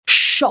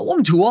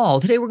Shalom to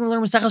all. Today we're going to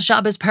learn Maseches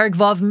Shabbos, Perek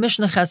Vav,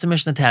 Mishnah Ches and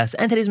Mishnah Tes.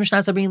 And today's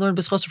Mishnahs are being learned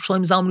b'schos of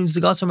Shalom Zalman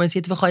Uzigas or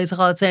Ma'asiyat V'chayis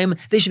Chalatzim.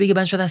 They should be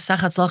given for that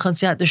Sachat Tzlach and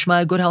Siyat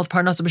Dishmai, good health,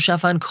 Parnasa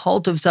B'Shafa, and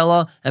Kol Tov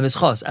Sela, and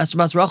b'schos Esther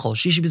Bas Rachel.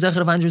 She should be Zechar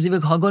of Andrew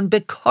Zivik Hagon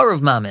Bekar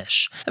of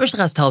Mamish. And Mishnah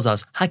Ches tells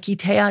us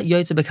Hakitea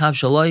Yoytze Bekav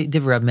Shaloi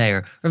Div Reb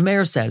Meir. Reb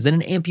Meir says that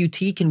an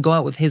amputee can go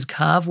out with his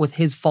kav, with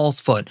his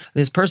false foot.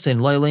 This person,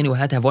 Loyalenu, who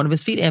had to have one of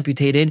his feet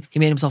amputated, he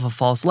made himself a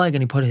false leg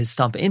and he put his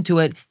stump into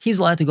it. He's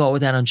allowed to go out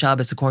with that on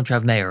Shabbos according to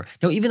Reb Meir.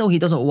 Now, even though he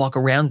doesn't walk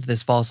around with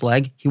this false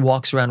leg, he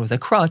walks around with a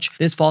crutch.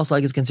 This false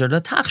leg is considered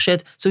a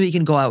tachshit, so he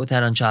can go out with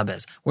that on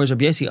Shabbos. Whereas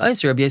Rabbi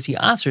Yossi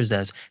Asers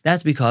this.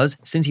 That's because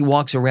since he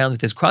walks around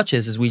with his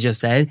crutches, as we just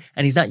said,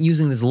 and he's not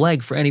using this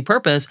leg for any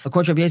purpose,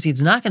 according to Rabbi Yossi,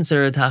 it's not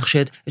considered a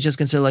tachshit. It's just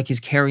considered like he's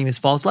carrying this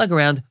false leg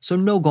around, so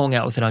no going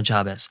out with it on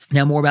Shabbos.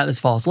 Now, more about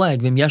this false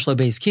leg. Vim yeshlo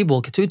beis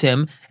kibul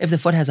ketutim. If the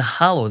foot has a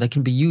hollow that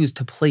can be used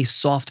to place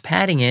soft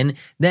padding in,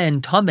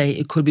 then tameh,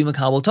 it could be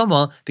makabel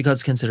toma because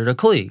it's considered a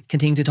kli.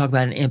 Continuing to talk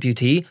about an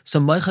amputee, so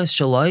moiches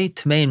shaloi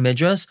tmein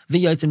midras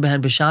v'yotzin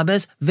behen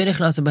b'Shabbos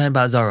v'nichnasim behen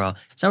ba'azara.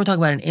 So now we're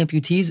talking about an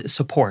amputee's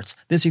supports.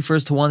 This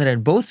refers to one that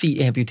had both feet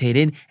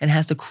amputated and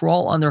has to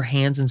crawl on their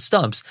hands and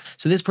stumps.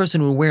 So this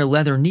person would wear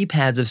leather knee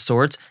pads of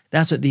sorts.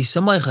 That's what these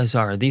samaychas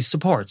are, these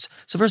supports.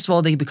 So first of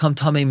all, they become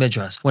tamei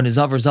midras. When a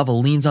zav or zava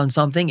leans on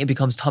something, it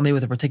becomes tamei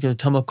with a particular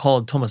tuma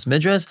called tumas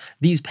midras.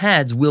 These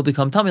pads will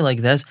become tamei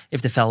like this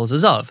if the fellow is a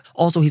zav.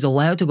 Also, he's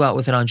allowed to go out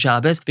with it on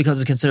Shabbos because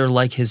it's considered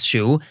like his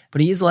shoe,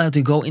 but he is allowed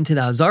to go into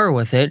the Hazara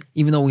with it,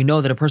 even though we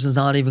know that a person's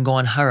not even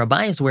going on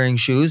Harabayas wearing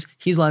shoes.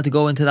 He's allowed to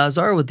go into the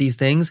Hazara with these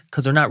things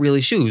because they're not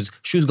really shoes.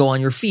 Shoes go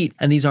on your feet,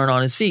 and these aren't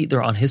on his feet,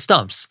 they're on his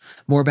stumps.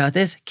 More about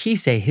this,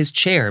 Kisei, his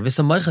chair,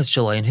 Visamaychas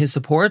Shalai, and his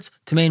supports,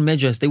 Tamein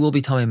Midras, they will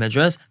be Tamei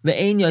Midras,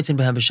 Ve'ein Yotzin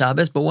Behem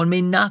b'Shabbos, but one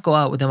may not go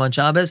out with them on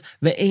Shabbos,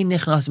 Ve'ein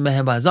Nichnasim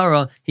Behem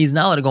ba'Azara, he's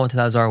not allowed to go into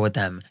the Hazara with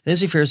them.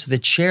 This refers to the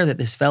chair that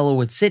this fellow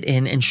would sit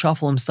in and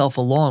shuffle himself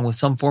along with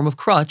some form of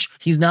crutch.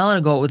 He's not allowed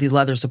to go out with these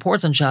leather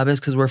supports on Shabbos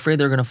because we're afraid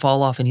they're going to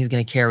fall off and he's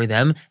going to carry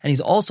them, and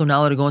he's also not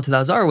allowed to go into the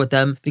Hazara with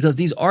them because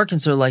these are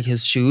considered like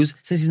his shoes.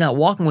 Since he's not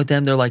walking with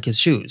them, they're like his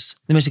shoes.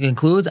 The Mishnah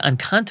concludes on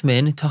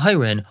Kantmin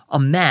Tahirin, a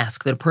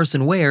mask that a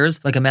person wears,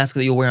 like a mask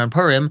that you'll wear on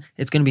Purim.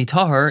 It's going to be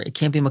tahar. It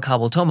can't be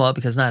makabel toma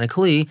because it's not a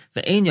kli.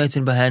 The ein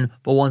yotzin behen,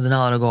 but one's not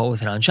allowed to go out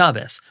with it on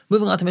Shabbos.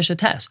 Moving on to Mishnah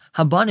Tes.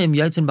 Habanim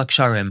yotzin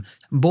baksharim.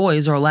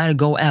 Boys are allowed to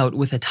go out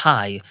with a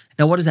tie.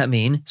 Now, what does that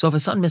mean? So if a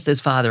son missed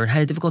his father and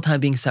had a difficult time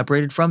being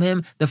separated from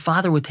him, the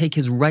father would take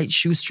his right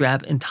shoe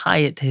strap and tie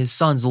it to his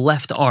son's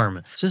left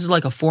arm. So this is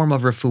like a form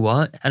of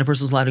refuah, and a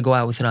person's allowed to go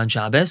out with it on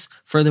Shabbos.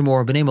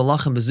 Furthermore, b'nei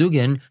malachim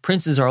bezugin,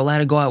 princes are allowed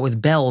to go out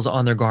with bells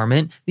on their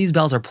garment. These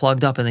bells are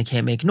plugged up and they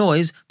can't make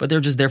noise, but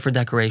they're just there for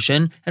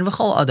decoration. And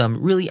v'chol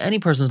adam, really any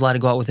person's allowed to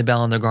go out with a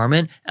bell on their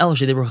garment. It's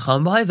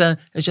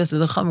just that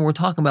the Chum we're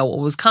talking about what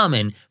was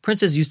common.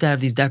 Princes used to have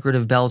these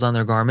decorative bells on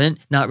their garment,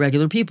 not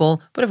regular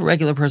people, but if a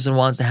regular person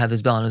wants to have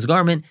this bell on his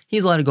garment,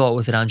 he's allowed to go out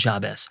with it on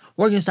Shabbos.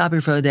 We're going to stop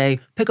here for the day,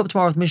 pick up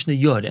tomorrow with Mishnah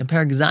Yud and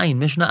Perek Zayin,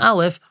 Mishnah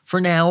Aleph. For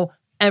now,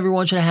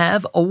 everyone should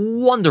have a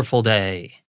wonderful day.